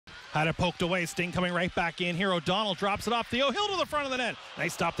Had it poked away. Sting coming right back in here. O'Donnell drops it off Theo Hill to the front of the net.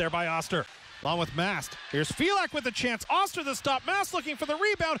 Nice stop there by Oster. Along with Mast. Here's Felak with a chance. Oster the stop. Mast looking for the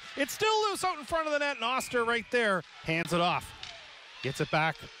rebound. It's still loose out in front of the net, and Oster right there hands it off. Gets it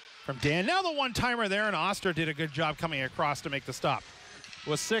back from Dan. Now the one-timer there, and Oster did a good job coming across to make the stop.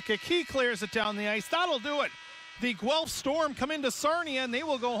 Wasicek, he clears it down the ice. That'll do it. The Guelph Storm come into Sarnia, and they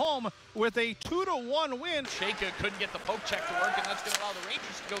will go home with a 2-1 win. Jacob couldn't get the poke check to work, and that's going to allow the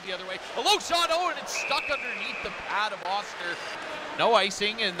Rangers to go the other way. A low shot, and it's stuck underneath the pad of Oster. No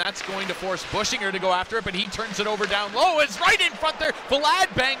icing, and that's going to force Bushinger to go after it, but he turns it over down low. It's right in front there.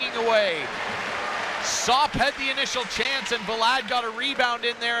 Vlad banging away. Sop had the initial chance, and Vlad got a rebound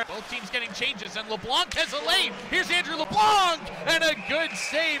in there. Both teams getting changes, and LeBlanc has a lane. Here's Andrew LeBlanc, and a good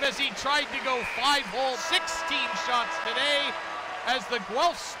save as he tried to go 5-hole. 16 shots today as the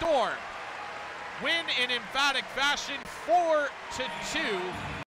Guelph Storm win in emphatic fashion 4-2.